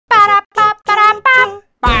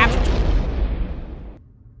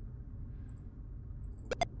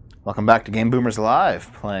Welcome back to Game Boomers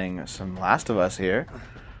Live, playing some Last of Us here.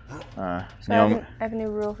 So Naomi, I have a new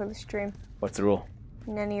rule for the stream. what's the rule?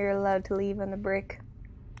 None of you are allowed to leave on the break.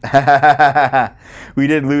 We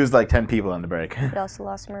did lose like 10 people on the break. We also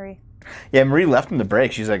lost Marie. Yeah, Marie left on the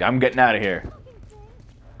break. She's like, I'm getting out of here.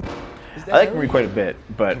 I like Marie quite a bit,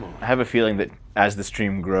 but I have a feeling that as the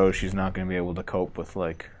stream grows, she's not going to be able to cope with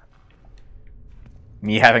like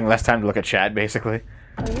me having less time to look at chat, basically.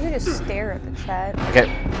 Oh, you can just stare at the chat.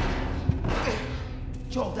 Okay.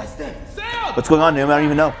 Joel, that's them. Sam! What's going on, Naomi? I don't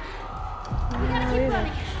even know. We gotta keep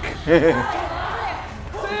running.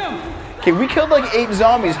 Sam! Okay, we killed like 8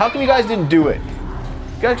 zombies. How come you guys didn't do it?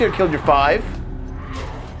 You guys could have killed your 5.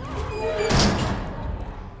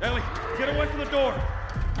 Ellie, get away from the door.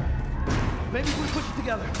 Maybe we push it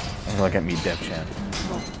together. Look at me, Dev Chan.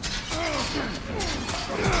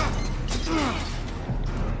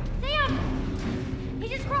 Sam! He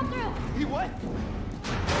just crawled through. He what?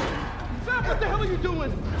 Sam, what the hell are you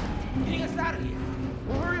doing? Getting us out of here.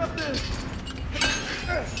 Well, hurry up then.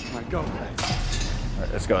 All right, go. All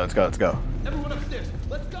right, let's go, let's go, let's go. Everyone upstairs,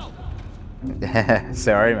 let's go.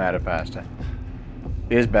 Sorry, I'm out of pasta.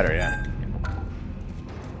 It is better, yeah.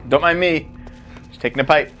 Don't mind me. Just taking a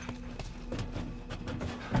pipe.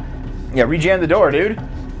 Yeah, rejam the door, dude.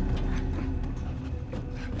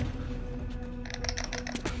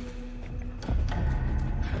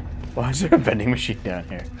 Why is there a vending machine down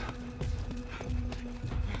here?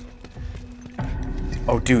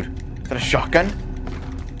 Oh, dude. Is that a shotgun?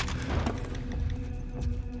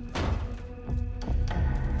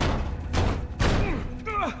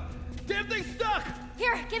 Damn thing's stuck.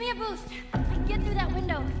 Here, give me a boost. I can get through that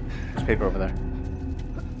window. There's paper over there.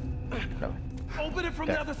 No. Open it from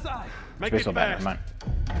There. the other side. Make it bad. Never mind.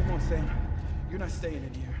 Come on, Sam. You're not staying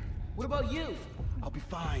in here. What about you? I'll be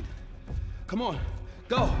fine. Come on,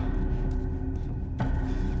 go.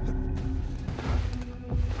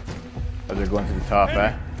 Oh, they're going to the top,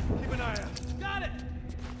 eh? Keep an eye out. Got it.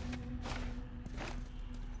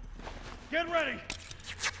 Get ready.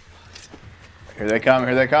 Here they come,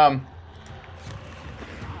 here they come.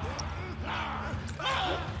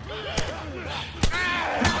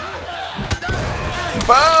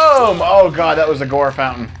 Boom! Oh god, that was a gore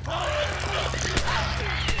fountain.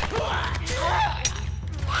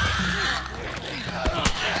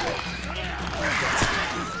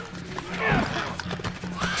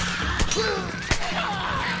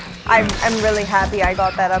 I'm really happy I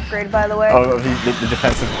got that upgrade, by the way. Oh, the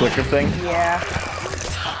defensive clicker thing? Yeah.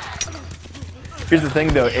 Here's the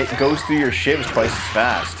thing though, it goes through your shivs twice as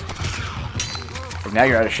fast. Like now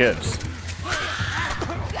you're out of shivs.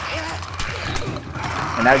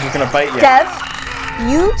 And now it's just gonna bite you. Dev,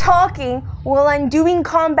 you talking while I'm doing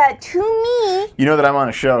combat to me. You know that I'm on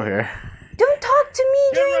a show here. Don't talk to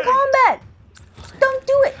me during ready. combat. Don't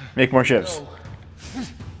do it. Make more shivs.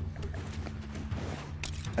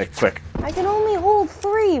 Like, quick. I can only hold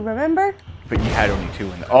 3, remember? But you had only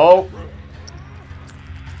 2 in the— oh!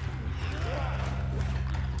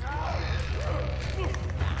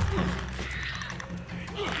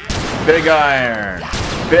 Big iron!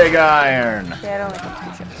 Big iron! Yeah, I don't like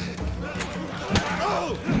the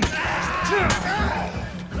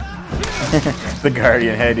two-ships. The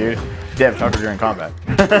Guardian, hey dude. Dev, talk to her during combat.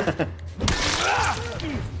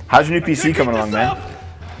 How's your new PC coming along, man?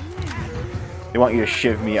 They want you to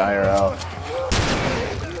shiv me IRL.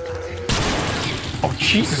 Oh,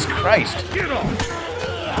 Jesus Christ!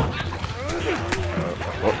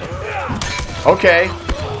 Okay.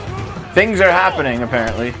 Things are happening,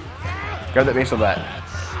 apparently. Grab that baseball bat.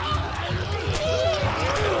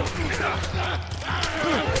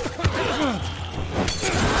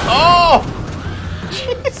 Oh!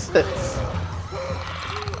 Jesus!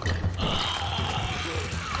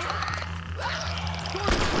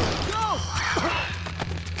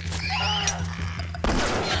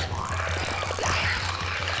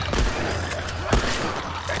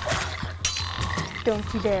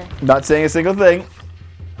 Don't you dare. Not saying a single thing.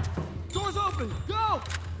 Doors open. Go.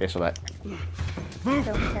 Baseball bat. Don't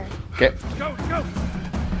care. Okay. Go. Go.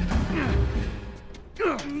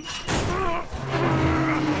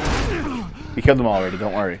 We killed them all already,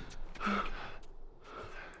 don't worry.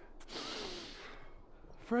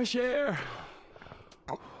 Fresh air.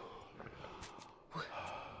 Look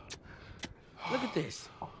at this.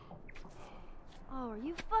 Oh, are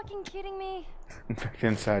you fucking kidding me? Infected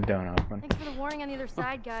inside, don't open. Thanks for the warning on the other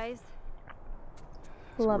side, guys.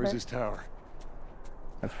 Love Where's it. this tower?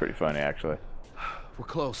 That's pretty funny, actually. We're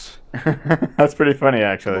close. That's pretty funny,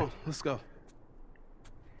 actually. Come on, let's go.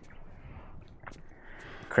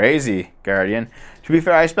 Crazy, Guardian. To be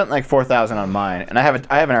fair, I spent like 4,000 on mine, and I have an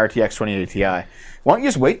RTX 2080 Ti. Why don't you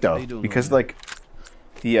just wait though? Because like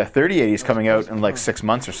the 3080 is coming out in like 6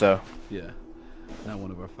 months or so. Yeah, not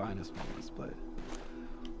one of our finest moments, but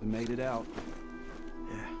we made it out.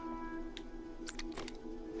 Yeah.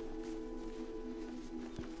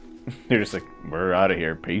 They're just like, we're out of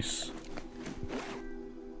here. Peace.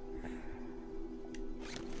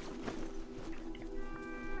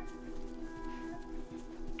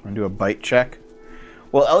 Want to do a bite check?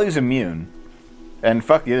 Well, Ellie's immune. And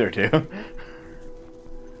fuck the other two.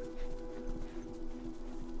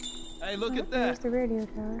 Hey, look at There's that. the radio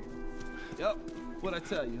tower. Yep. What'd I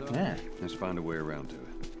tell you, huh? Yeah. Let's find a way around to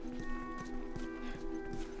it.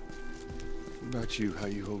 What about you? How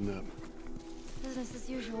you holding up? Business as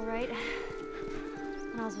usual, right?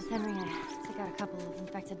 When I was with Henry, I took out a couple of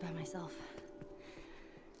infected by myself.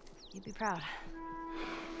 You'd be proud.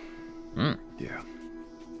 Yeah.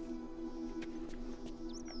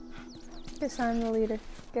 Guess I'm the leader.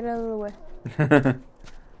 Get out of the way.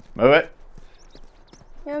 Move it.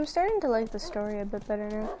 Yeah, I'm starting to like the story a bit better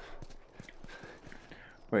now.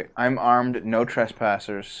 Wait, I'm armed, no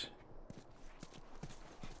trespassers.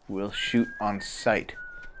 We'll shoot on sight.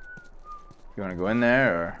 You want to go in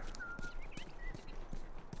there, or?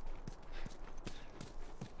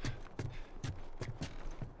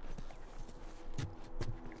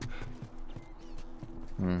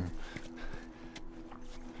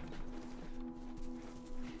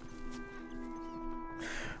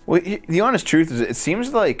 Well, the honest truth is, it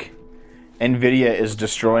seems like NVIDIA is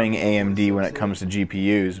destroying AMD when it comes to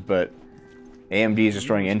GPUs, but AMD is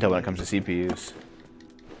destroying Intel when it comes to CPUs.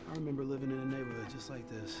 I remember living in a neighborhood just like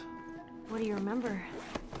this. What do you remember?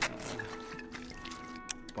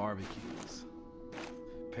 Barbecues.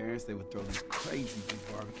 Parents, they would throw these crazy big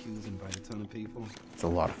barbecues, invite a ton of people. It's a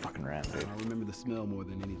lot of fucking RAM, dude. I remember the smell more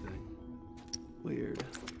than anything. Weird.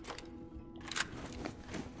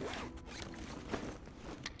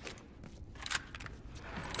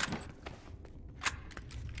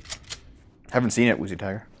 Haven't seen it, Woozy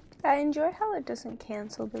Tiger. I enjoy how it doesn't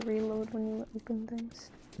cancel the reload when you open things.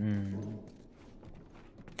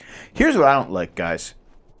 Here's what I don't like, guys.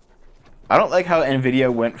 I don't like how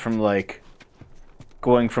NVIDIA went from, like,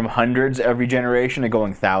 going from hundreds every generation to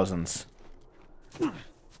going thousands.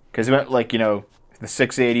 Because it went, like, you know, the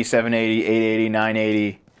 680, 780, 880,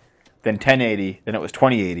 980, then 1080, then it was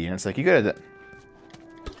 2080. And it's like, you gotta...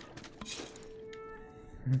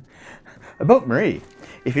 About Marie.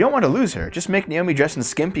 If you don't want to lose her, just make Naomi dress in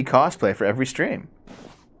skimpy cosplay for every stream.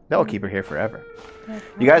 That'll keep her here forever.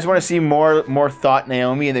 You guys want to see more Thought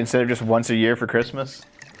Naomi instead of just once a year for Christmas?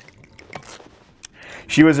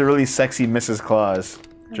 She was a really sexy Mrs. Claus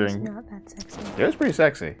during... It's not that sexy. It was pretty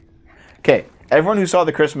sexy. Okay, everyone who saw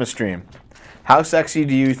the Christmas stream, how sexy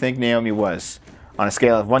do you think Naomi was? On a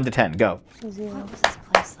scale of 1 to 10, go. 0. What was this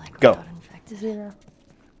place like Go. without infected? 0.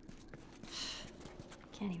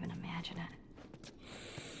 Can't even imagine it.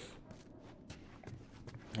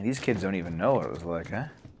 And these kids don't even know what it was like, huh?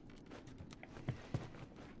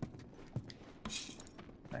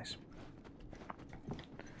 Nice.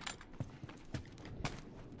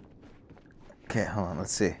 Okay, hold on,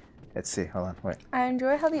 let's see. Let's see, hold on, wait. I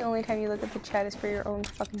enjoy how the only time you look at the chat is for your own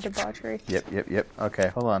fucking debauchery. Yep. Okay,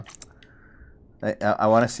 hold on. I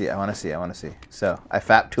want to see. So, I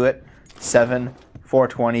fapped to it. 7,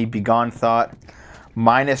 420, Begone Thought,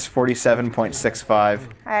 minus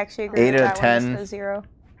 47.65. I actually agree 8 with out that of 10. one. It's a 0.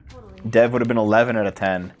 Dev would have been 11 out of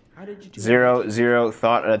 10. 0,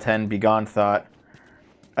 Thought out of 10, Begone Thought.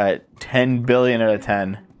 10 billion out of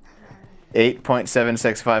 10.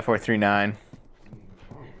 8.765439.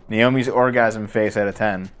 Naomi's orgasm face out of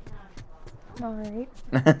 10. Alright.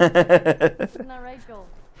 Isn't that right, Joel?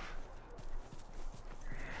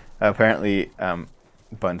 Apparently,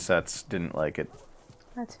 Bunsets didn't like it.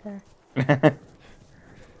 That's fair.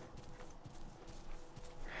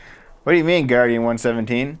 What do you mean, Guardian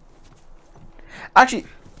 117? Actually,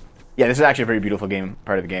 yeah, this is actually a very beautiful game,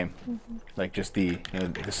 part of the game. Like, just the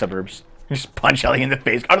suburbs. Just punch Ellie in the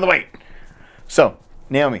face. Out of the way! So,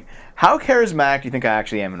 Naomi, how charismatic do you think I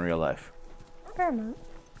actually am in real life? Fair amount.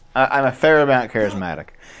 I'm a fair amount charismatic.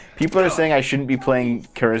 People are saying I shouldn't be playing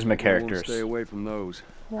charisma characters. Stay away from those.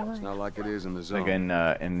 Why? It's not like it is in the zone.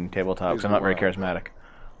 Like in tabletop, 'cause I'm not very charismatic.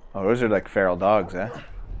 Oh, those are like feral dogs, eh?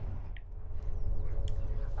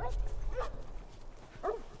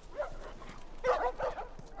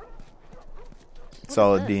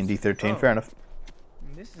 Solid D&D 13, fair enough.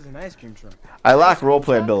 This is an ice cream truck. I lack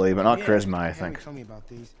roleplay ability, but not charisma, I Henry think. told me about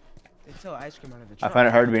these. They sell ice cream out of the I truck. find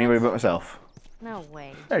it hard to be anybody but myself. No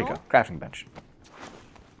way. There you go, crafting bench.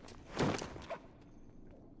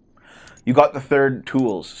 You got the 3rd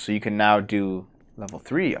tools, so you can now do level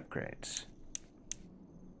 3 upgrades.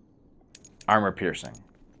 Armor piercing.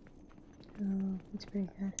 Oh, that's pretty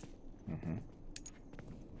good.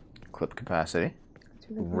 Clip capacity. That's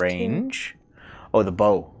really good Range. Oh, the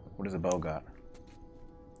bow. What does the bow got?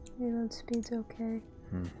 too. Reload speed's okay.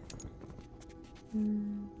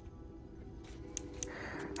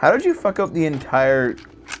 How did you fuck up the entire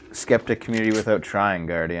skeptic community without trying,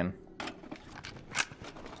 Guardian?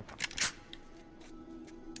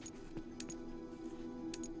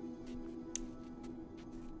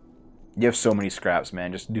 You have so many scraps,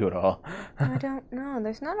 man. Just do it all. I don't know.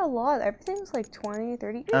 There's not a lot. Everything's like 20,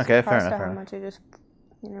 30. Okay, fair enough, How fair enough. much I just,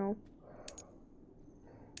 you know.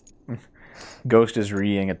 Ghost is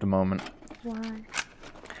reading at the moment. Why?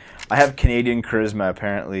 I have Canadian charisma.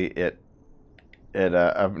 Apparently, it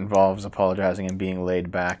involves apologizing and being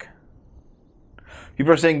laid back.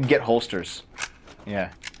 People are saying get holsters.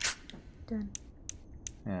 Yeah. Done.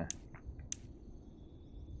 Yeah.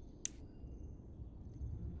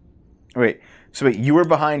 Wait. So wait, you were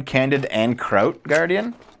behind Candid and Kraut,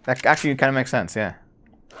 Guardian? That actually kind of makes sense. Yeah.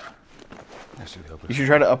 That should help us. You should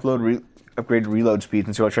try to upgrade reload speeds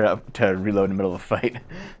and so I'll try to reload in the middle of a fight.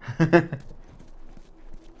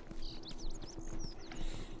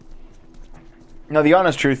 No, the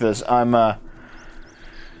honest truth is, I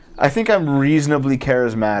think I'm reasonably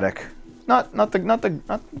charismatic. Not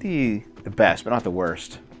the best, but not the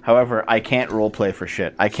worst. However, I can't roleplay for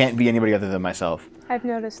shit. I can't be anybody other than myself. I've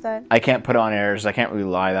noticed that. I can't put on airs. I can't really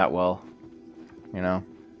lie that well. You know?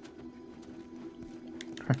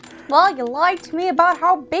 Well, you lied to me about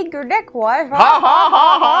how big your dick was. Ha ha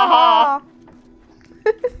ha ha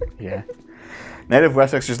ha! Yeah. Native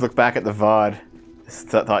Wessex just looked back at the VOD.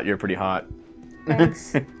 Thought you were pretty hot.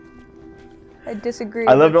 Thanks. I disagree.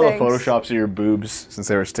 I loved with all the things. photoshops of your boobs since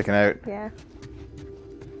they were sticking out. Yeah.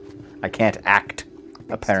 I can't act, Next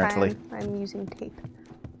apparently. time I'm using tape.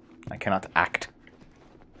 I cannot act.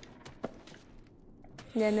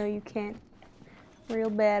 Yeah, no, you can't. Real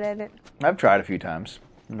bad at it. I've tried a few times.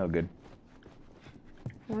 No good.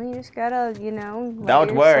 Well, you just gotta, you know, let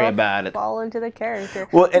Don't worry yourself about it. fall into the character.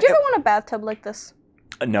 Well, Did you ever want a bathtub like this?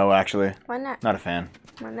 No, actually. Why not? Not a fan.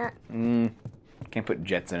 Why not? Can't put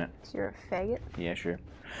jets in it. 'Cause you're a faggot. Yeah, sure.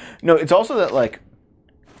 No, it's also that, like...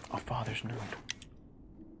 Oh, father's note.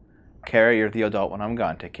 Kara, you're the adult when I'm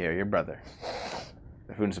gone. Take care of your brother.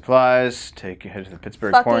 The food and supplies. Take your head to the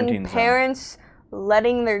Pittsburgh quarantine Fucking zone. parents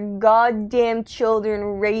letting their goddamn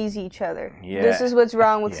children raise each other. Yeah. This is what's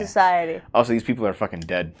wrong with Yeah. society. Also, these people are fucking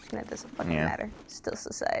dead. That doesn't fucking Yeah. matter. Still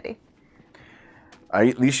society.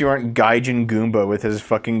 At least you aren't Gaijin Goomba with his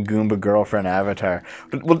fucking Goomba girlfriend avatar.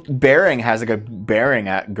 But, well, Bearing has like a Bearing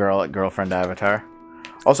girlfriend avatar.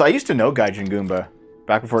 Also, I used to know Gaijin Goomba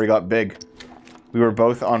back before he got big. We were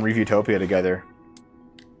both on Reviewtopia together.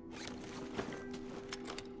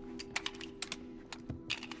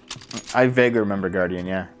 I vaguely remember Guardian,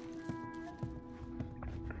 yeah.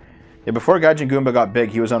 Yeah, before Gaijin Goomba got big,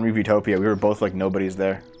 he was on Reviewtopia. We were both like nobodies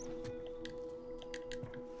there.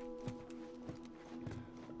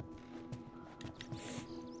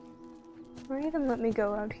 Or even let me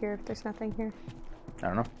go out here if there's nothing here. I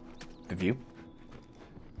don't know. The view.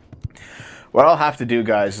 What I'll have to do,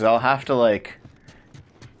 guys, is I'll have to, like,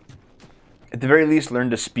 at the very least, learn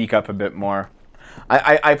to speak up a bit more.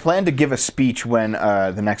 I plan to give a speech when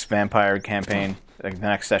the next vampire campaign, like the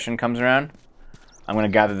next session comes around. I'm going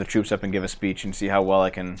to gather the troops up and give a speech and see how well I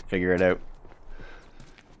can figure it out.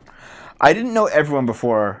 I didn't know everyone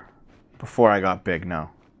before I got big,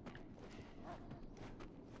 no.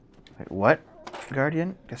 Wait, what?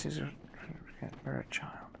 Guardian? Guess he's a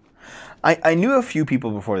child. I knew a few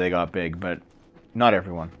people before they got big, but not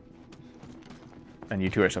everyone. And you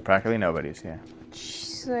two are so practically nobodies, yeah.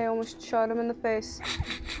 Jeez, I almost shot him in the face.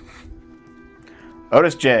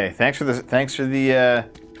 Otis J, thanks for the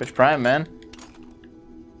Twitch Prime, man.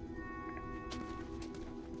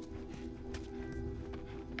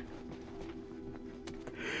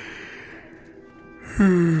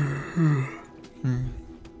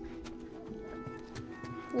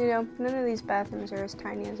 You know, none of these bathrooms are as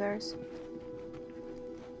tiny as ours.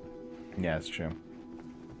 Yeah, it's true.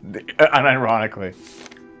 Unironically.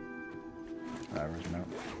 Whatever, no.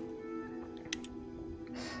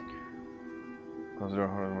 Close the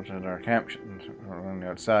door, watch our camp. On the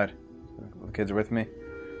outside. The kids are with me.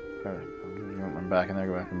 I'm back in there.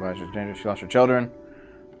 Go back and buy. She's dangerous. She lost her children.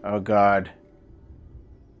 Oh God.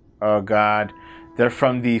 Oh God. They're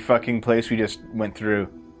from the fucking place we just went through.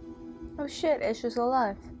 Oh shit, it's just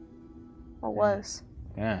alive. Or was.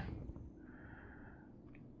 Yeah.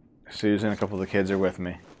 Susan, a couple of the kids are with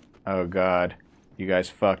me. Oh God. You guys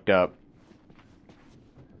fucked up.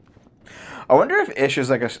 I wonder if Ish is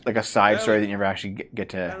like a side story that you never actually get Got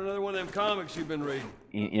to another one of them comics you've been reading.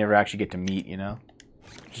 you never actually get to meet. You know,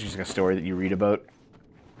 it's just like a story that you read about.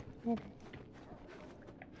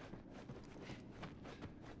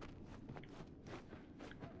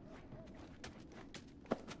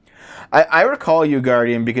 I recall you,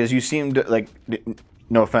 Guardian, because you seemed like,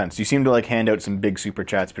 no offense, you seem to like hand out some big super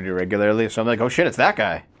chats pretty regularly. So I'm like, oh shit, it's that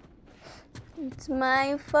guy. It's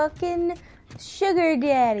my fucking sugar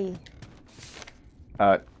daddy.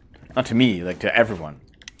 Not to me, like to everyone.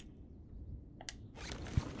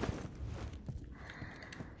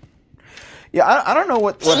 Yeah, I don't know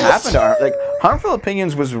what happened to like Harmful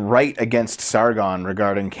Opinions was right against Sargon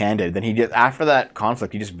regarding Candid. Then he did after that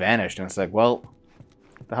conflict, he just vanished, and it's like, well,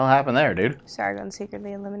 what the hell happened there, dude? Sargon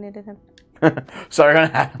secretly eliminated him. Sargon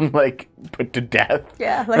had him like put to death.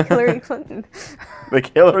 Yeah, like Hillary Clinton.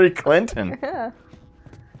 Like Hillary Clinton. Yeah.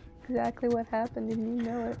 Exactly what happened, and you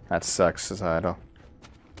know it. That sucks, societal.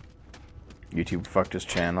 YouTube fucked his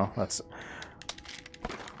channel. That's.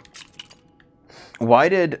 Why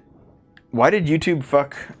did YouTube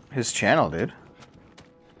fuck his channel, dude?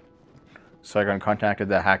 Sargon contacted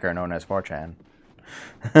the hacker known as 4chan.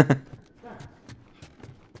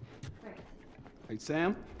 Hey,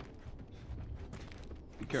 Sam?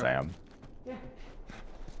 Be careful. Sam.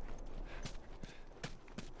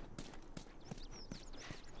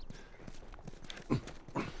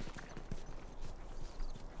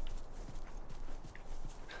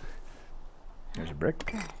 There's a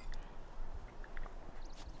brick.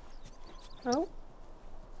 Oh?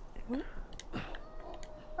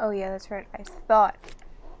 Oh yeah, that's right. I thought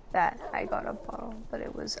that I got a bottle, but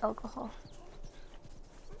it was alcohol.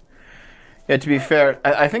 Yeah, to be fair,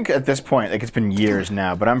 I think at this point, like it's been years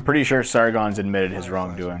now, but I'm pretty sure Sargon's admitted his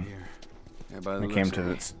wrongdoing when it came to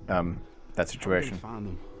this, that situation. Found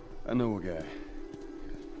them. I know a guy.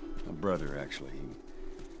 My brother, actually.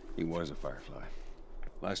 He was a Firefly.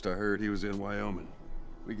 Last I heard, he was in Wyoming.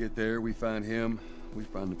 We get there, we find him, we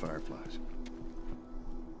find the Fireflies.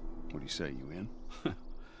 What do you say, you in?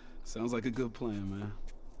 Sounds like a good plan, man.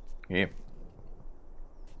 Yeah.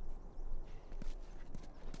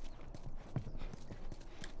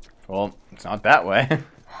 Well, it's not that way.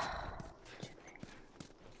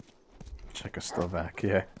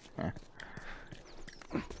 Czechoslovakia. Yeah.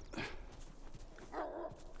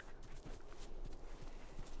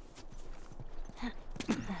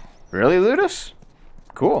 Really, Ludus?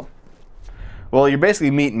 Cool. Well, you're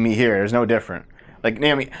basically meeting me here. There's no different. Like,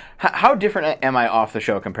 Naomi, how different am I off the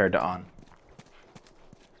show compared to on?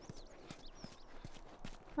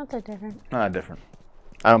 Not that different. Not that different.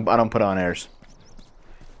 I don't put on airs.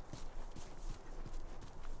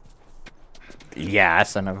 Yeah,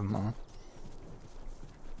 son of a mom.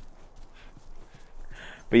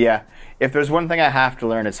 But yeah, if there's one thing I have to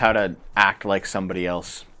learn, it's how to act like somebody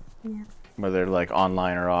else. Yeah. Whether like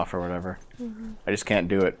online or off or whatever. Mm-hmm. I just can't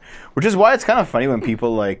do it. Which is why it's kind of funny when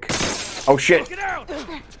people like, oh shit. Get out!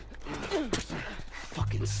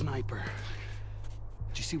 Fucking sniper.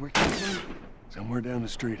 Did you see where he came from? Somewhere down the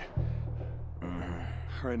street.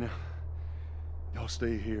 Right now, y'all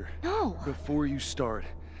stay here. No. Before you start,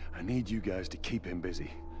 I need you guys to keep him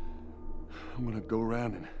busy. I'm gonna go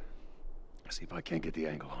around and see if I can't get the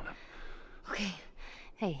angle on him. Okay.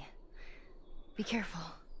 Hey, be careful.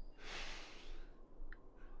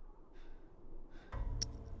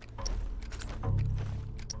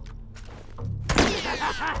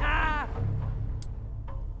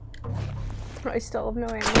 I still have no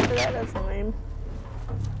ammo for that. That's lame.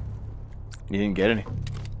 You didn't get any.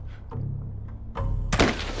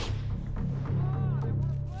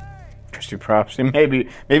 Trust your props. Maybe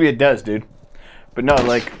it does, dude. But no,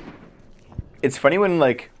 like, it's funny when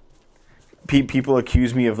like people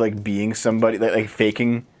accuse me of like being somebody, like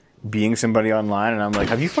faking being somebody online, and I'm like,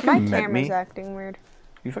 have you fucking My met camera's me? acting weird.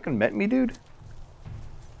 You fucking met me, dude?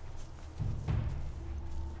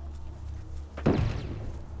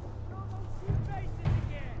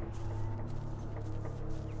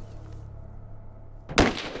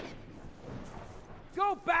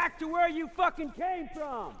 Go back to where you fucking came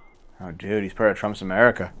from! Oh, dude, he's part of Trump's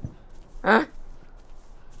America. Huh?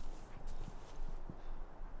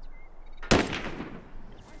 I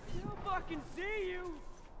still fucking see you!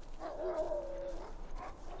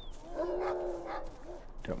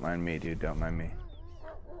 Don't mind me, dude. Don't mind me.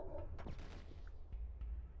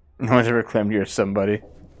 No one's ever claimed you're somebody.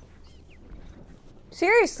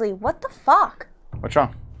 Seriously, what the fuck? What's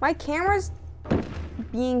wrong? My camera's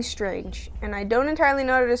being strange, and I don't entirely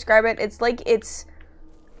know how to describe it. It's like it's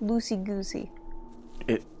loosey-goosey.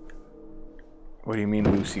 What do you mean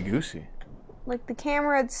loosey-goosey? like the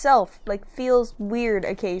camera itself like feels weird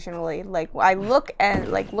occasionally. Like I look and it,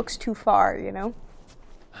 like looks too far, you know?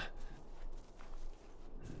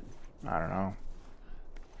 I don't know.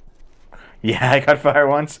 Yeah, I got fire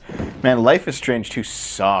once. Man, Life is Strange 2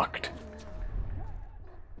 sucked.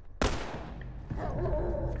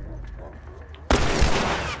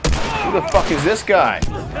 Who the fuck is this guy?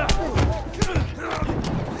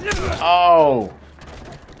 Oh!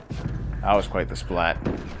 That was quite the splat.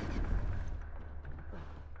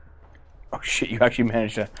 Oh shit, you actually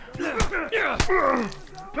managed to...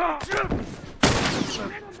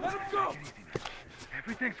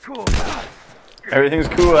 Everything's cool. Everything's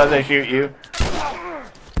cool as I shoot you.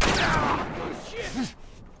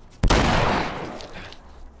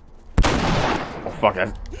 Oh fuck,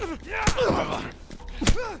 that.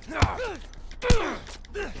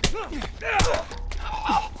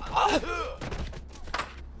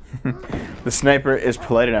 The sniper is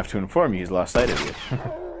polite enough to inform you he's lost sight of you.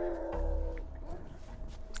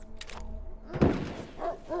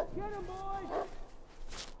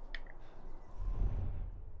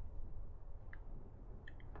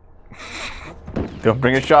 Don't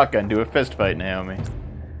bring a shotgun to a fist fight, Naomi.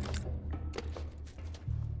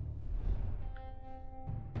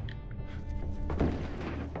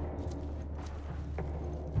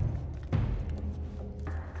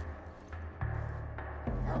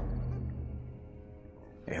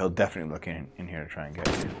 Yeah, he'll definitely look in here to try and get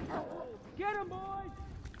you. Get him, boys!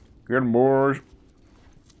 Get him, boys.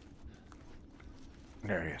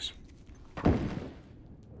 There he is.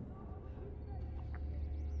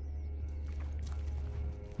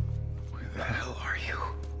 The hell are you?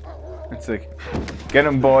 It's like, get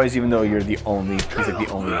him, boys, even though you're the only, he's like the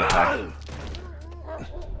only attack.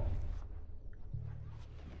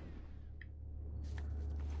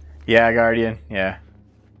 Yeah, Guardian, yeah.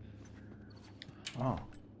 Oh.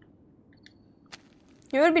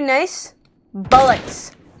 You know what would be nice?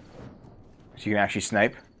 Bullets. So you can actually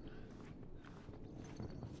snipe?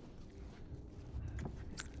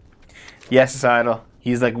 Yes, it's idle.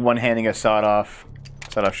 He's like one-handing a sawed-off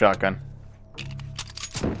shotgun.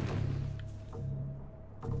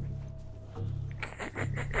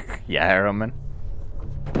 Yeah, Arrowman.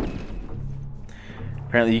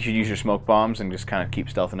 Apparently you should use your smoke bombs and just kind of keep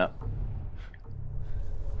stealthing up.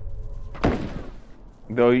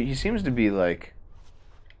 Though he seems to be like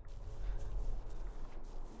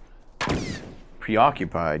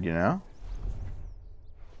preoccupied, you know?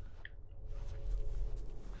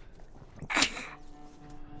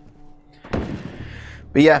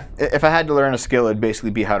 But yeah, if I had to learn a skill, it'd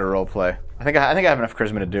basically be how to roleplay. I think I have enough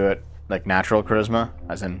charisma to do it, like natural charisma,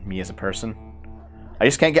 as in me as a person. I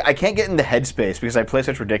just can't get in the headspace because I play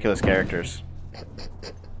such ridiculous characters.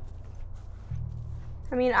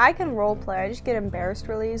 I mean, I can roleplay. I just get embarrassed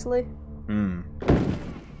really easily. Hmm.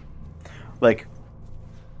 Like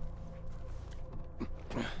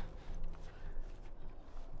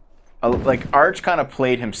Arch kind of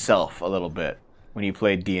played himself a little bit when he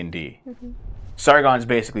played D&D. Mm-hmm. Sargon's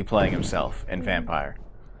basically playing himself in Vampire.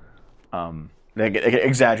 Like an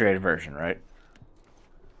exaggerated version, right?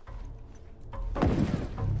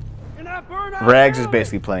 Rags is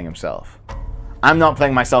basically playing himself. I'm not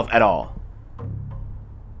playing myself at all.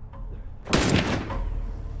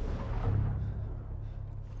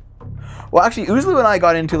 Well, actually, Oozlu and I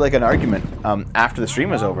got into like an argument after the stream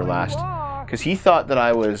was over last, because he thought that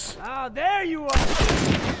I was. Ah, there you are.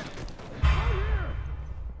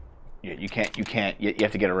 Yeah, you can't. You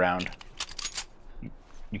have to get around.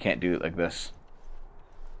 You can't do it like this.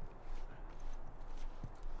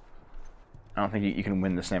 I don't think you can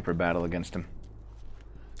win the sniper battle against him.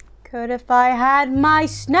 Could if I had my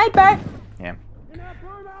sniper. Yeah. In that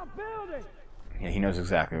burned-out building. Yeah, he knows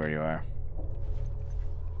exactly where you are.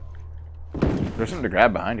 There's something to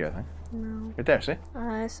grab behind you, I think. No. Right there, see?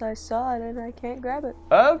 Yes, I saw it and I can't grab it.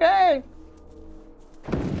 Okay.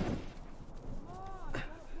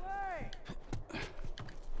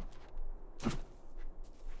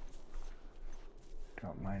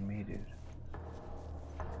 Don't mind me, dude.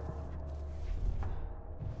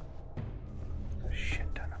 A shit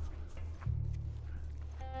ton of them.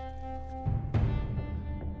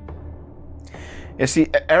 Yeah, see,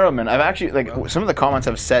 Arrowman, I've actually, like, some of the comments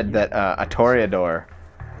have said that a Toreador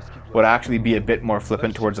would actually be a bit more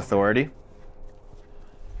flippant towards authority.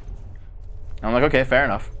 I'm like, okay, fair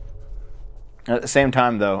enough. At the same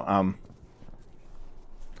time, though,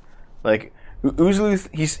 like,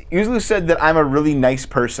 Oozlu said that I'm a really nice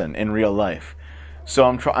person in real life, so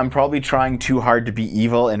I'm probably trying too hard to be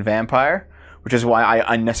evil in Vampire, which is why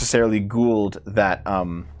I unnecessarily ghouled that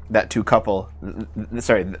that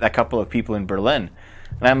couple of people in Berlin,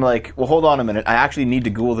 And I'm like, well, hold on a minute. I actually need to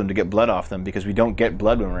ghoul them to get blood off them because we don't get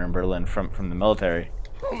blood when we're in Berlin from the military.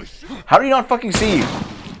 How do you not fucking see you?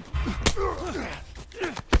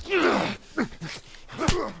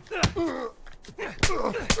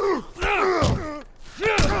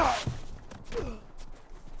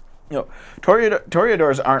 You know,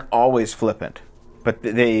 Toreadors aren't always flippant, but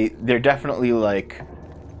they're definitely like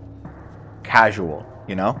casual,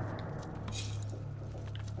 you know?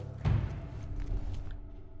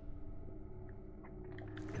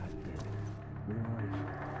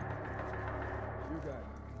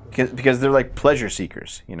 Because they're like pleasure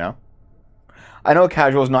seekers, you know? I know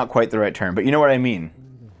casual is not quite the right term, but you know what I mean.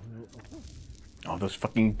 Oh, those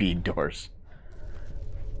fucking bead doors.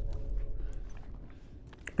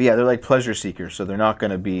 But yeah, they're like pleasure seekers, so they're not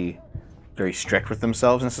going to be very strict with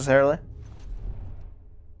themselves necessarily.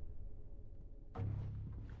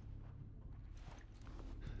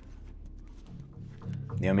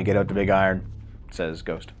 Naomi, get out the big iron, says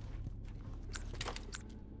Ghost.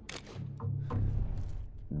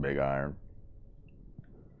 Big iron.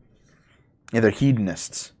 Yeah, they're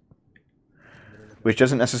hedonists, which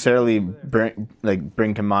doesn't necessarily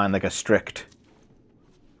bring to mind like a strict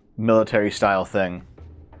military style thing.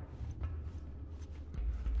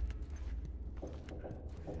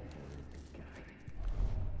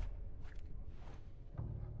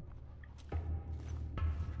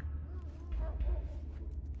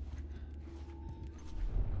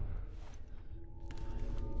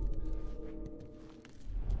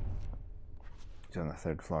 He's on the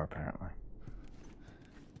 3rd floor, apparently.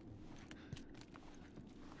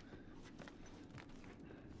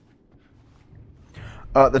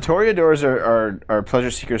 The Toreadors are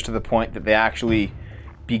pleasure seekers to the point that they actually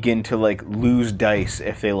begin to like lose dice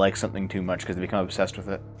if they like something too much because they become obsessed with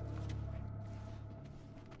it.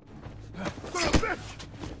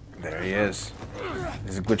 There he is.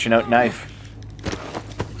 He's a glitching out knife.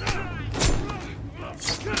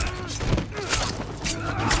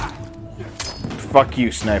 Fuck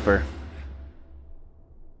you, sniper.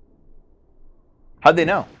 How'd they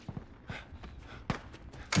know?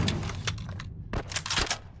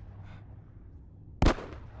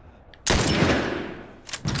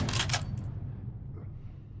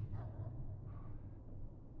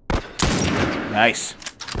 Nice.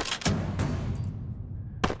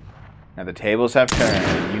 Now the tables have turned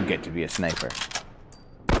and you get to be a sniper.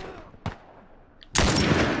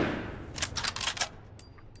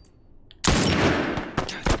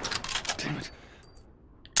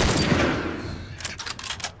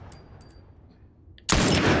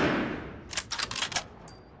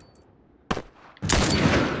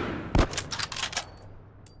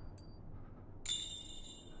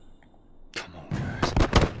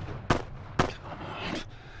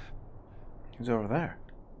 He's over there.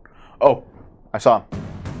 Oh, I saw him.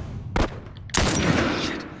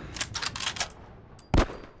 Shit.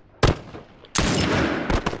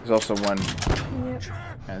 There's also one. Yep.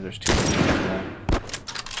 And there's two.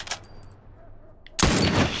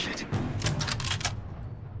 Shit.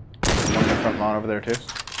 One in the front lawn over there too.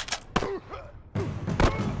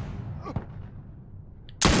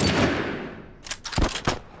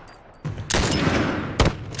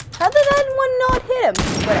 How did that one not hit him?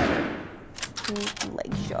 Whatever.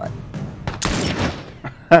 Leg shot.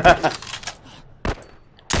 My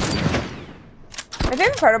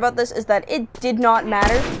favorite part about this is that it did not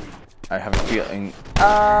matter. I have a feeling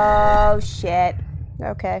Oh shit.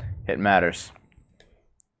 Okay. it matters.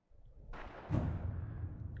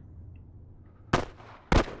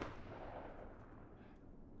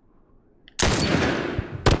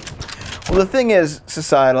 Well, the thing is,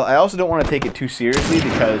 societal, I also don't want to take it too seriously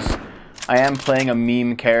because I am playing a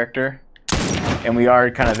meme character and we are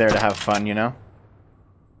kind of there to have fun, you know?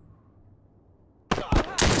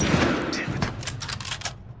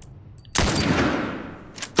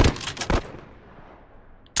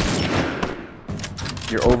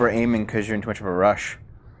 You're over-aiming because you're in too much of a rush.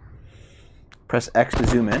 Press X to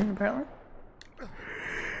zoom in, apparently.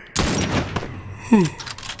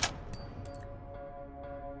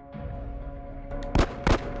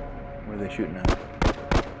 Where are they shooting at?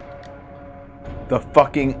 The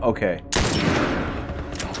fucking... Okay.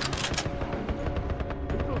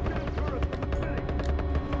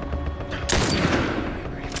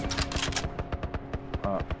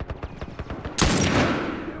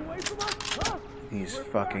 These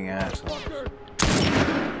fucking assholes.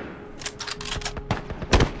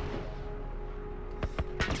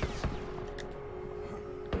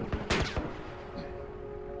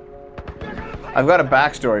 I've got a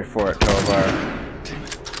backstory for it, Tovar,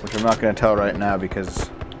 which I'm not going to tell right now because...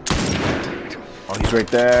 Oh, he's right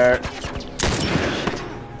there.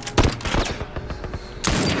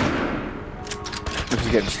 This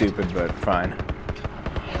is getting stupid, but fine.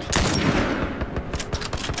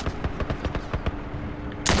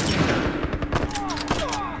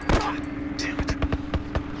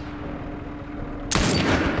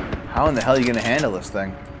 How in the hell are you gonna handle this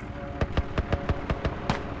thing?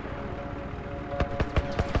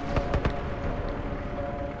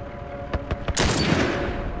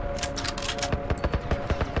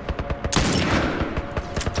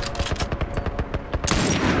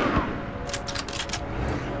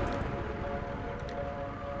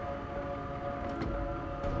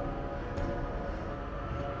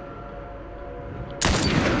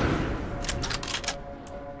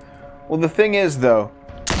 Well, the thing is, though,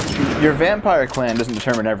 your vampire clan doesn't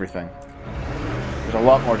determine everything. There's a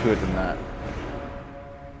lot more to it than that.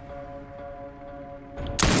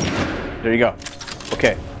 There you go.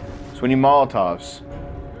 Okay, so we need Molotovs.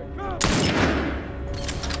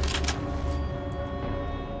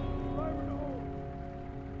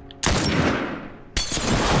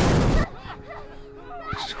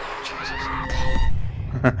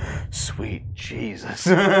 Sweet Jesus.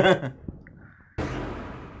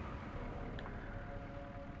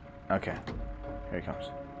 Okay, here he comes.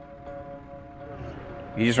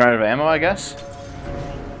 You just ran out of ammo, I guess?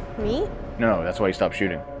 Me? No, that's why he stopped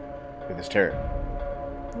shooting. With his turret.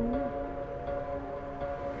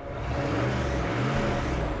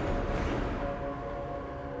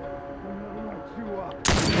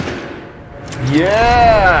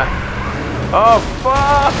 Yeah! Oh,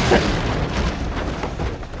 fuck!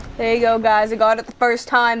 There you go, guys. I got it the first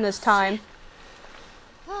time this time.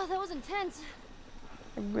 Oh, that was intense.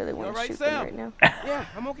 I really want to alright, shoot Sam? them right now. Yeah,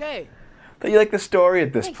 I'm okay. But you like the story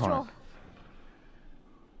at this Thanks, point. Joel.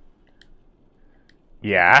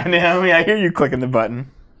 Yeah, Naomi, I hear you clicking the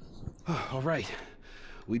button. All right,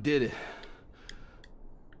 we did it.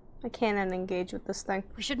 I can't engage with this thing.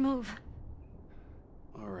 We should move.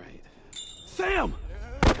 All right. Sam!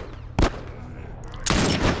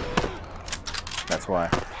 That's why.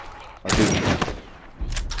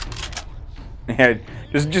 Yeah,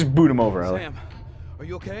 just boot him over, Ellie. Sam, are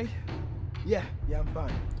you okay? Yeah, I'm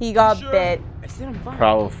fine. He got Sure. bit. I said I'm fine.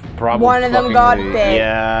 Probably. One of them got bit.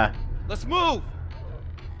 Yeah. Let's move!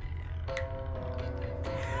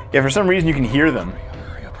 Yeah, for some reason you can hear them.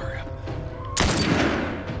 Hurry up.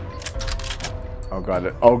 Oh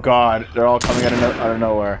god. Oh god. They're all coming out of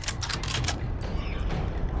nowhere.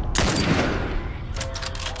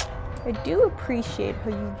 I do appreciate how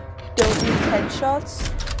you don't need headshots.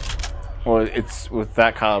 Well, it's with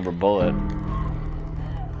that caliber bullet.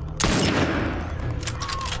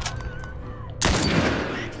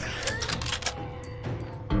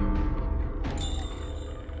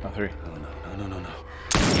 Oh, 3. No.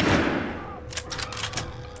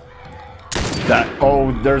 That.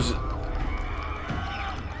 Oh, there's.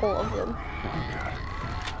 All of them.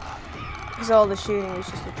 Because all the shooting is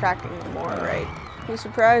just attracting them more, right? I'm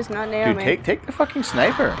surprised, not Naomi. Dude, take the fucking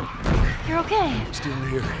sniper. You're okay. Still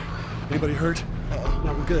here. Anybody hurt?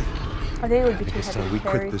 No, we're good. I think it would be too It's heavy time to we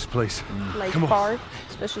carry, quit this place. like, Come on. far,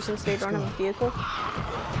 especially since they don't have a vehicle.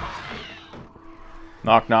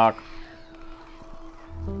 Knock, knock.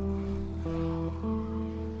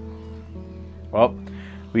 Well,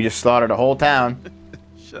 we just slaughtered a whole town.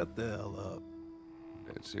 Shut the hell up.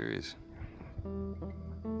 That's serious.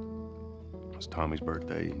 It was Tommy's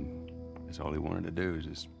birthday, and that's all he wanted to do is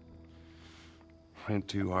just rent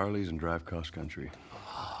 2 Harleys and drive cross country.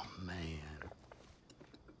 Oh, man.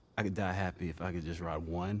 I could die happy if I could just ride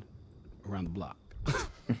one around the block.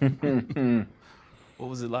 What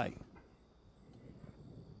was it like? It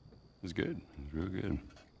was good. It was real good.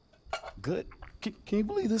 Good? Can you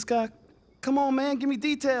believe this guy? Come on, man, give me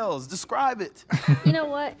details. Describe it. You know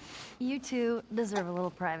what? You two deserve a little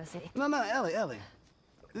privacy. No, Ellie.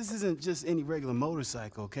 This isn't just any regular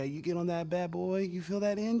motorcycle, okay? You get on that bad boy, you feel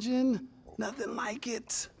that engine? Nothing like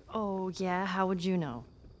it. Oh, yeah? How would you know?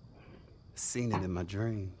 Seen it in my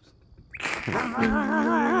dreams.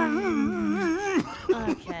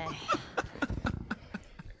 Okay.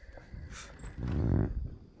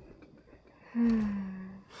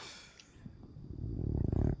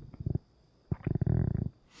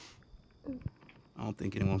 I don't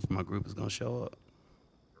think anyone from my group is gonna show up.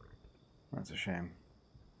 That's a shame.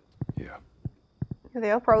 Yeah. Yeah,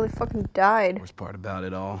 they all probably fucking died. Worst part about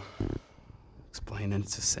it all, explaining it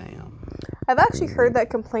to Sam. I've actually heard that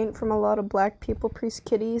complaint from a lot of black people, priest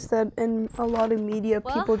kiddies, that in a lot of media,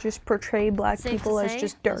 Well, people just portray black Safe people to as say,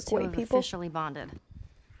 just those dark two white have people. officially bonded.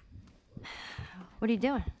 What are you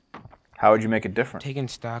doing? How would you make it different? Taking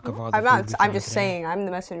stock of all the I'm food not. we I'm found just today. saying. I'm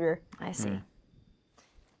the messenger. I see.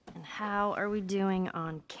 And how are we doing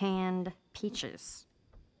on canned peaches?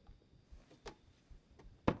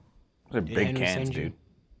 Those are Did big Henry cans, send you? dude.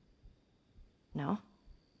 No?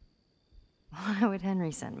 Why would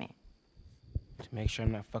Henry send me? To make sure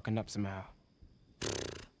I'm not fucking up somehow.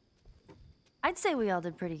 I'd say we all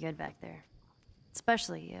did pretty good back there.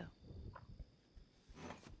 Especially you.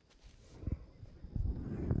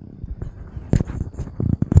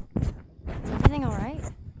 Is everything alright?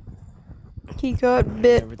 He got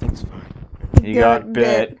bit. Everything's fine. He got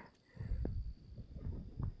bit.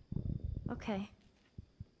 Okay.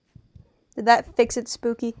 Did that fix it,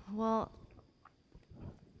 Spooky? Well,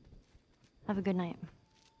 have a good night.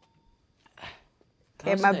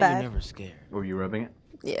 Okay, How's my that bad. You're never scared. Were you rubbing it?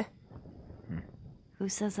 Yeah. Who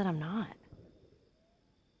says that I'm not?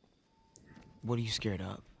 What are you scared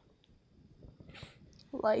of?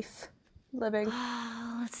 Life. Living.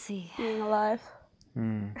 Let's see. Being alive.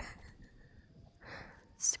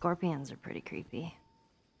 Scorpions are pretty creepy.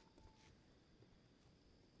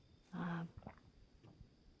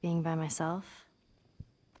 Being by myself.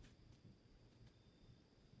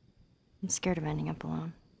 I'm scared of ending up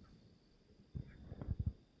alone.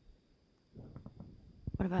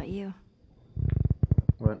 What about you?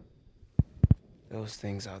 What? Those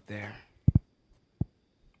things out there.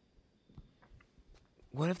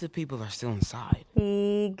 What if the people are still inside?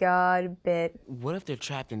 He got bit. What if they're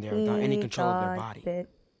trapped in there without any He control of their got body? bit.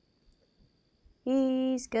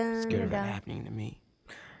 He's gonna Scared of that die. happening to me.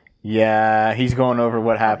 Yeah, he's going over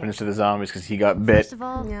what happens to the zombies because he got bit. First of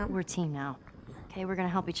all, Yeah. we're a team now. Okay, we're gonna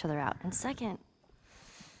help each other out. And second,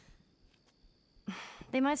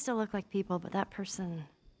 they might still look like people, but that person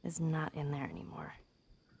is not in there anymore.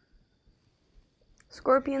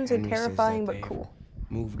 Scorpions are Henry says terrifying that but they've cool.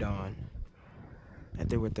 Moved on. That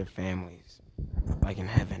they're with their families. Like in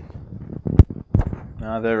heaven.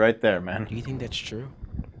 No, they're right there, man. Do you think that's true?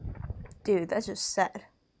 Dude, that's just sad.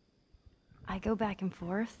 I go back and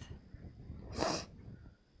forth.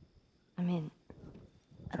 I mean,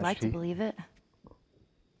 I'd Has like to she? believe it.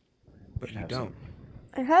 But you have don't.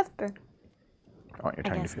 I have been. I want your I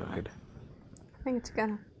tongue to guess feel not. good. I think it's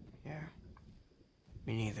gonna. Yeah.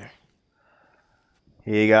 Me neither.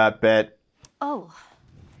 He got bit. Oh.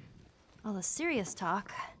 All the serious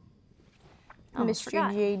talk. I almost Mr.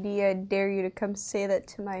 forgot. JD, I dare you to come say that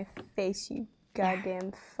to my face, you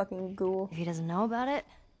goddamn fucking ghoul. If he doesn't know about it,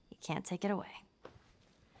 he can't take it away.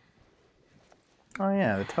 Oh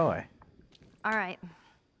yeah, the toy. All right.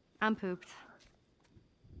 I'm pooped.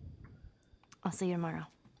 I'll see you tomorrow.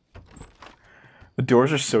 The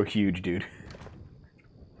doors are so huge, dude.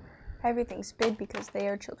 Everything's big because they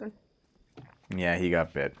are children. Yeah, he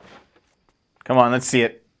got bit. Come on, let's see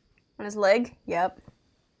it. On his leg? Yep.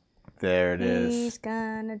 There it is. He's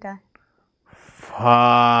gonna die.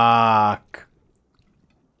 Fuck.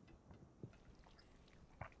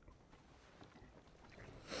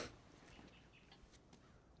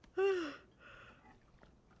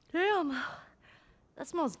 Damn. That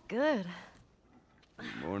smells good.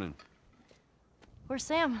 Morning. Where's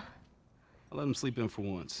Sam? I let him sleep in for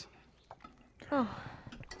once. Oh.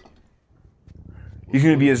 You're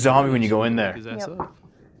gonna be a zombie when you go in there. His ass Yep. up.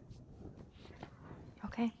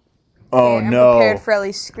 Okay. Oh Okay, I'm no. prepared for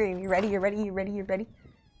Ellie's scream. You ready? You ready? You ready? You ready?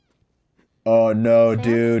 Oh no,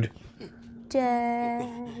 dude.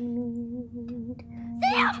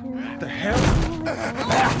 What the hell?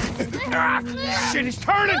 Shit, he's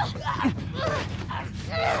turning!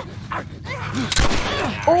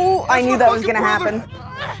 Oh, I knew that was gonna happen.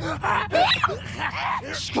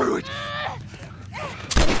 Screw it!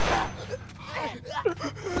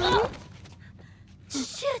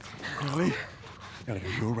 Shit. Ellie? Ellie,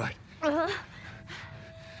 are you alright?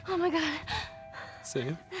 Oh my god.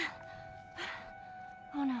 Sam?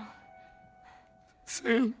 Oh no.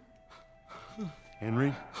 Sam?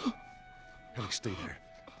 Henry? Ellie, stay there.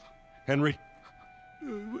 Henry?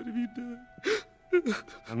 What have you done?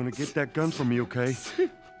 I'm gonna get that gun from me, okay?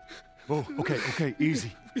 Oh, okay,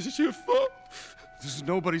 easy. It's your fault. This is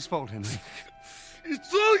nobody's fault, Henry.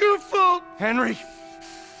 It's all your fault. Henry!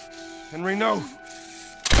 Henry, no!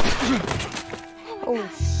 Oh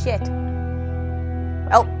shit.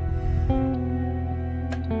 Well.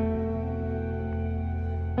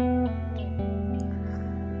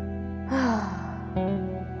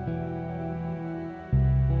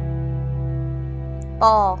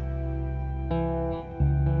 Ball.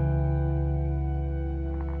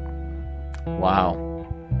 Wow.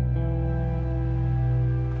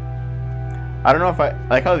 I don't know if I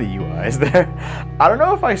like how the UI is there. I don't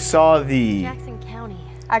know if I saw the Jackson County.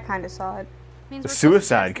 I kind of saw it. Means The we're close to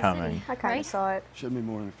suicide Jackson City, coming. I kind of right? saw it. Should be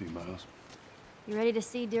more than a few miles. You ready to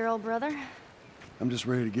see dear old brother? I'm just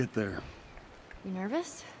ready to get there. You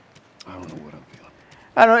nervous? I don't know what I'm feeling.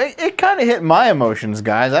 I don't know. It kind of hit my emotions,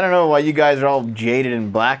 guys. I don't know why you guys are all jaded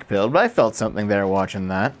and black-pilled, but I felt something there watching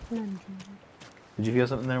that. Did you feel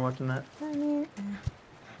something there watching that? I mean,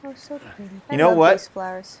 oh, so pretty. You know what? These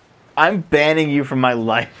flowers. I'm banning you from my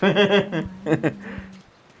life.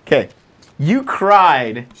 Okay. You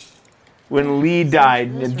cried when Lee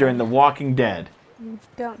died during The Walking Dead. You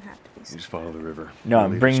don't have to be. You just follow the river. No,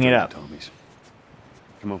 I'm Lead us bringing it straight up. to Tommy's.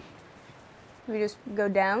 Come on. We just go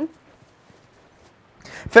down.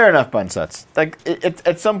 Fair enough, Bunsuts. Like,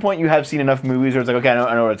 at some point you have seen enough movies where it's like, okay,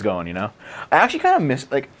 I know where it's going, you know? I actually kind of miss,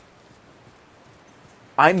 like...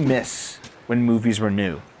 I miss when movies were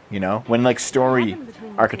new, you know? When, like, story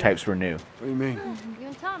archetypes were new. What do you mean? You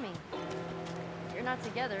and Tommy. You're not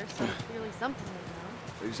together, so clearly something went wrong.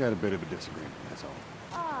 We just had a bit of a disagreement, that's all.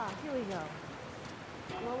 Ah, here we go.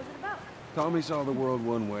 What was it about? Tommy saw the world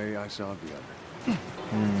one way, I saw it the other.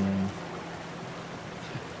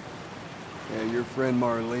 Yeah, your friend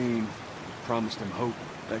Marlene promised him hope.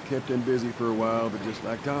 That kept him busy for a while, but just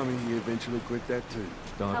like Tommy, he eventually quit that too.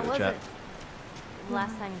 Don't How have was to chat. it? The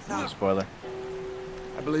last time you saw him. Spoiler.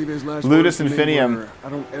 I believe his last Ludus words to me Infinium, were, I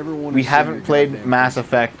don't ever want to We see haven't your played goddamn Mass face."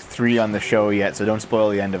 Effect 3 on the show yet, so don't spoil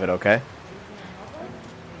the end of it, okay?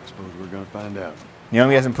 I suppose we're gonna find out.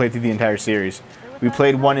 Naomi hasn't played through the entire series. We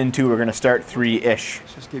played 1 and 2, we're going to start 3-ish.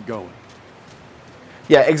 Let's just keep going.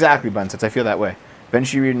 Yeah, exactly, Bunsets. I feel that way.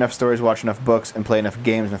 Eventually you read enough stories, watch enough books, and play enough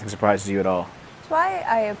games, nothing surprises you at all. That's why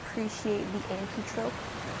I appreciate the anti-trope.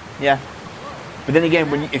 Yeah. But then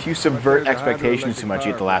again, if you subvert there's a expectations too much,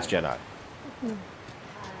 you get The Last Jedi.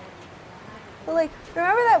 But like,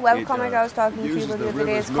 remember that webcomic It, I was talking to you uses about the the other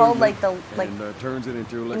day? river's It's called like movement the and, turns it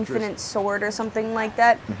into electricity. Infinite Sword or something like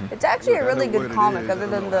that. It's actually a Look, I really know good what it comic, is, other I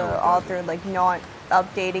than know the how it does author like not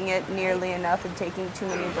updating it nearly enough and taking too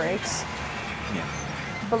many breaks. Yeah.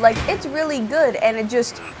 But like, it's really good, and it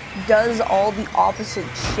just does all the opposite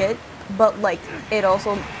shit. But like, it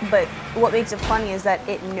also, but what makes it funny is that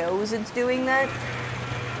it knows it's doing that.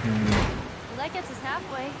 Well, that gets us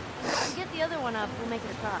halfway. If we get the other one up, we'll make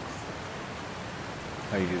it across.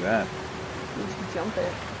 How do you do that? You just jump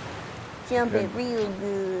it. Jump it real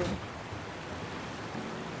good.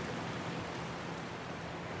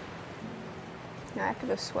 Now I have to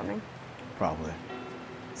go swimming. Probably.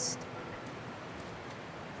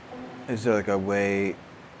 Is there like a way...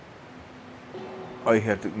 Oh, you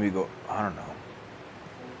have to maybe go... I don't know.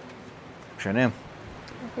 Sure name.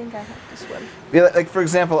 I think I have to swim. Yeah, like for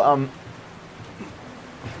example,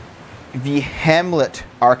 the Hamlet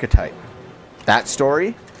archetype. That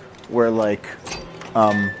story, where like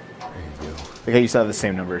how you still have the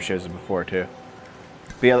same number of shows as before too.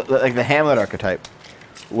 But yeah, like the Hamlet archetype,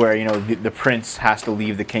 where you know the prince has to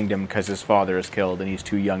leave the kingdom because his father is killed and he's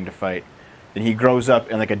too young to fight. Then he grows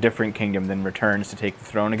up in like a different kingdom, then returns to take the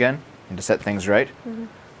throne again and to set things right. Mm-hmm.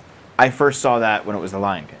 I first saw that when it was The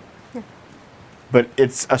Lion King. Yeah. But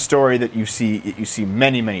it's a story that you see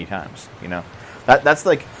many, many times. You know,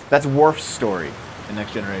 that's Worf's story in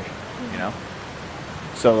Next Generation. You know,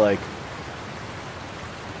 so like.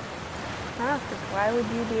 Why would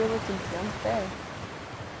you be able to jump there?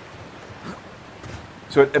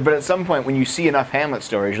 So, but at some point, when you see enough Hamlet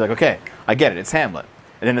stories, you're like, okay, I get it, it's Hamlet.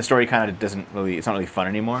 And then the story kind of it's not really fun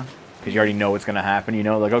anymore, because you already know what's going to happen. You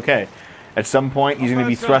know, like, okay, at some point, he's going to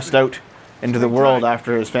be thrust out into the world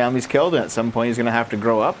after his family's killed, and at some point, he's going to have to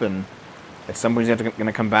grow up, and at some point, he's going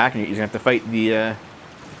to come back, and he's going to have to fight the,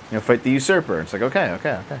 fight the usurper. It's like, okay.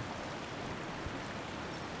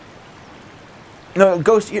 No,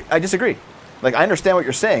 Ghost, I disagree. Like, I understand what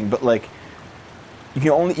you're saying, but like, you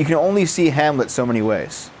can only see Hamlet so many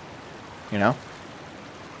ways, you know.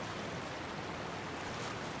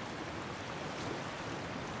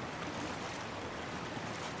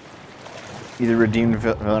 Either redeemed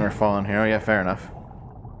villain or fallen hero. Yeah, fair enough.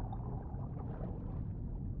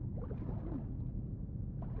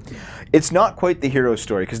 It's not quite the hero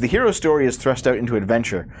story, because the hero story is thrust out into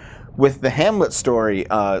adventure. With the Hamlet story,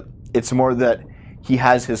 it's more that he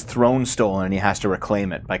has his throne stolen and he has to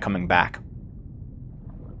reclaim it by coming back.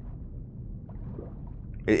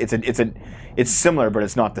 It's similar, but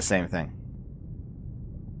it's not the same thing.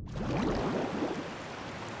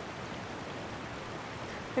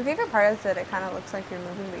 My favorite part is that it kind of looks like you're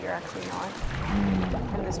moving, but you're actually not.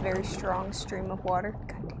 And this very strong stream of water.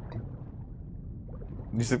 God damn it.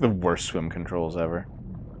 These are the worst swim controls ever.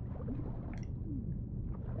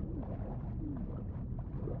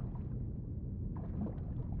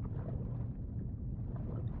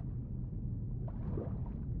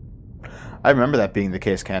 I remember that being the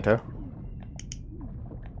case, Kanto.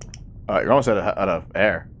 You're almost out of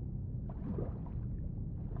air.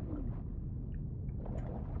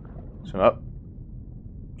 Swim up.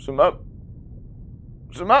 Swim up.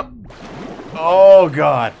 Swim up. Oh,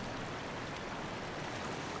 God.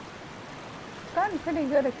 Gotten pretty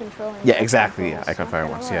good at controlling. Yeah, exactly. controls, I caught not fire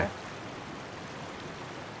gonna once, lie.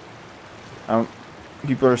 yeah.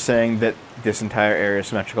 People are saying that this entire area is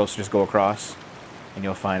symmetrical, so just go across, and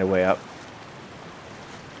you'll find a way up.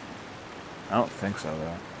 I don't think so,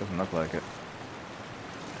 though. Doesn't look like it.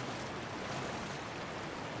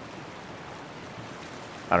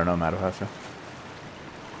 I don't know, Madhasa.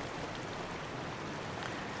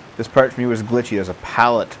 This part for me was glitchy. There's a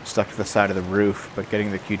pallet stuck to the side of the roof, but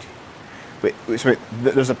getting the QT... Wait,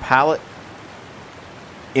 there's a pallet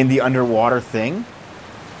in the underwater thing,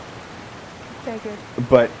 Okay, good.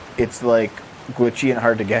 but it's like glitchy and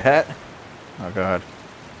hard to get at. Oh, God.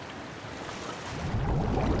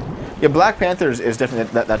 Yeah, Black Panther is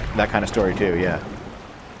definitely that kind of story, too, yeah.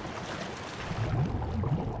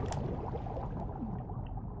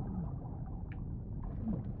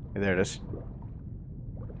 There it is.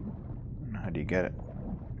 How do you get it?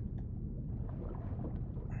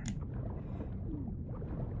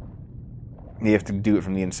 You have to do it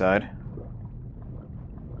from the inside.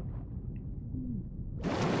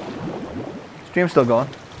 Stream's still going.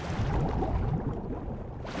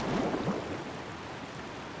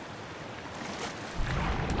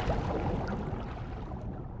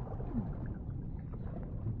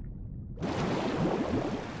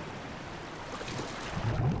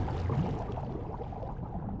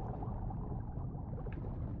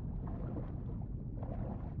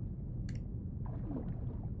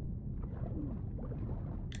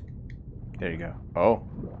 There you go. Oh.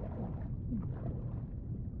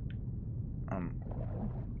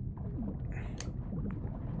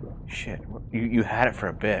 Shit. You had it for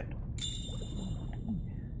a bit.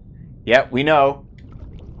 Yep, we know.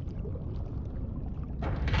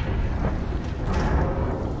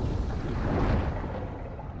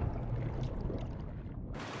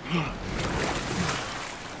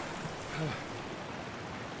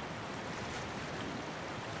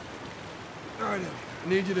 All right, I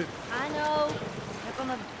need you to... I know. Step on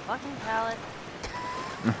the fucking pallet.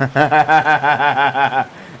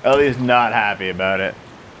 Ellie's not happy about it.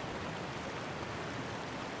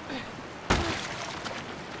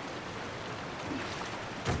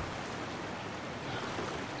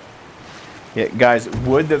 Yeah, guys,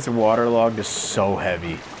 wood that's waterlogged is so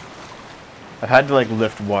heavy. I've had to like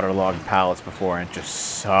lift waterlogged pallets before and it just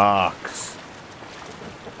sucks.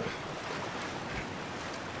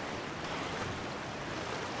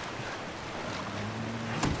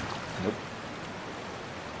 Nope.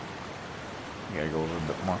 You gotta go a little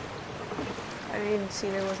bit more. I didn't even see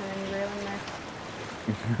there wasn't any railing there.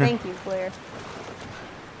 Thank you, Claire.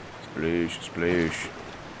 Sploosh, sploosh.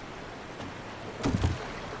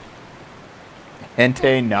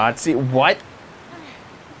 Hente Nazi? What?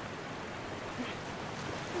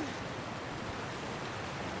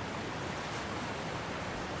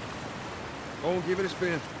 Oh, give it a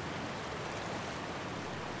spin.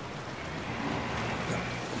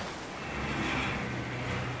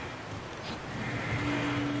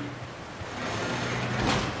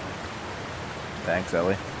 Thanks,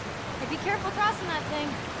 Ellie. Hey, be careful crossing that thing.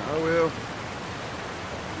 I will.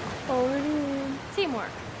 Already.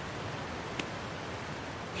 Teamwork.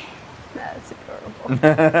 That's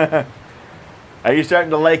adorable. Are you starting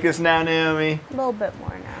to like this now, Naomi? A little bit more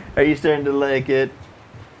now. Are you starting to like it?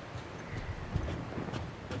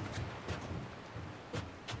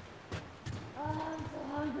 Oh, I'm so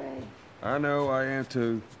hungry. I know, I am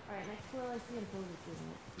too. All right, next will I see him pull this in.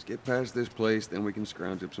 Let's get past this place, then we can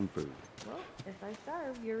scrounge up some food. Well, if I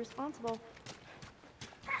starve, you're responsible.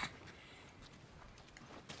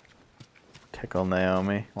 Tickle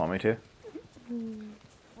Naomi. Want me to?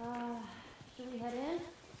 Should we head in?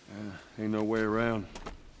 Ain't no way around.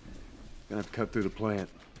 Gonna have to cut through the plant.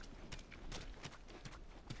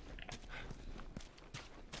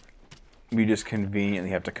 We just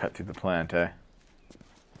conveniently have to cut through the plant, eh?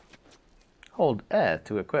 Hold E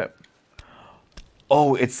to equip.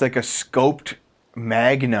 Oh, it's like a scoped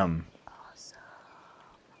magnum. Awesome.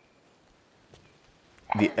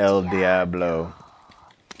 The El Diablo.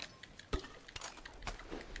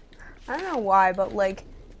 I don't know why, but like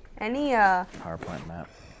any Power plant map.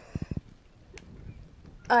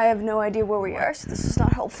 I have no idea where we are, so this is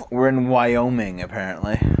not helpful. We're in Wyoming,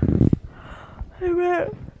 apparently. How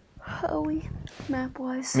are we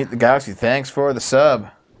map-wise? Meet the Galaxy. Thanks for the sub.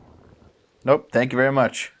 Nope, thank you very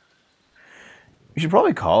much. We should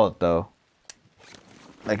probably call it, though.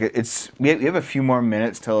 Like, we have a few more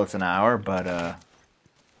minutes till it's an hour, but,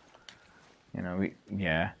 you know,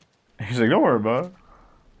 yeah. He's like, don't worry about it.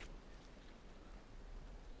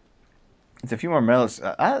 It's a few more minutes.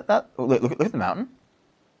 Look at the mountain.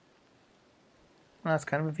 Well, that's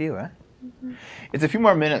kind of a view, eh? Mm-hmm. It's a few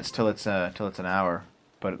more minutes till it's an hour,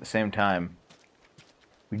 but at the same time,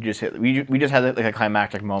 we just had like a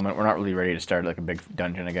climactic moment. We're not really ready to start like a big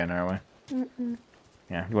dungeon again, are we? Mm-mm.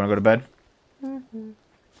 Yeah. You want to go to bed? Mm-hmm.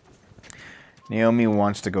 Naomi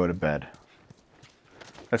wants to go to bed.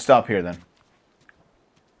 Let's stop here then.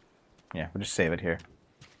 Yeah, we'll just save it here.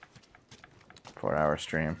 4-hour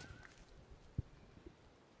stream.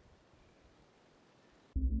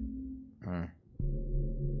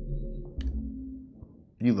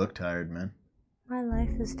 You look tired, man. My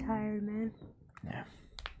life is tired, man. Yeah.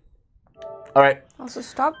 All right. Also,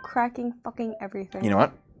 stop cracking fucking everything. You know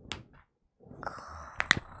what?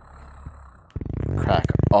 Crack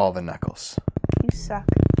all the knuckles. You suck.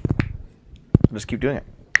 I'll just keep doing it.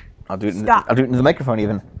 I'll do it. Stop. I'll do it into the microphone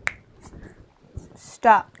even.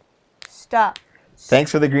 Stop. Stop.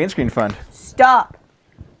 Thanks for the green screen fund. Stop.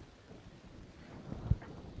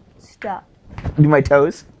 Stop. Do my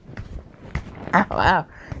toes. Ow, ow.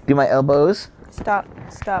 Do my elbows. Stop.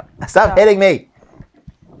 Stop. Stop hitting me.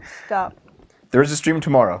 Stop. There's a stream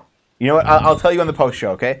tomorrow. You know what? I'll tell you on the post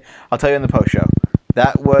show, okay? I'll tell you on the post show.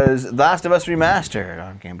 That was Last of Us Remastered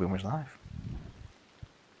on Game Boomers Live.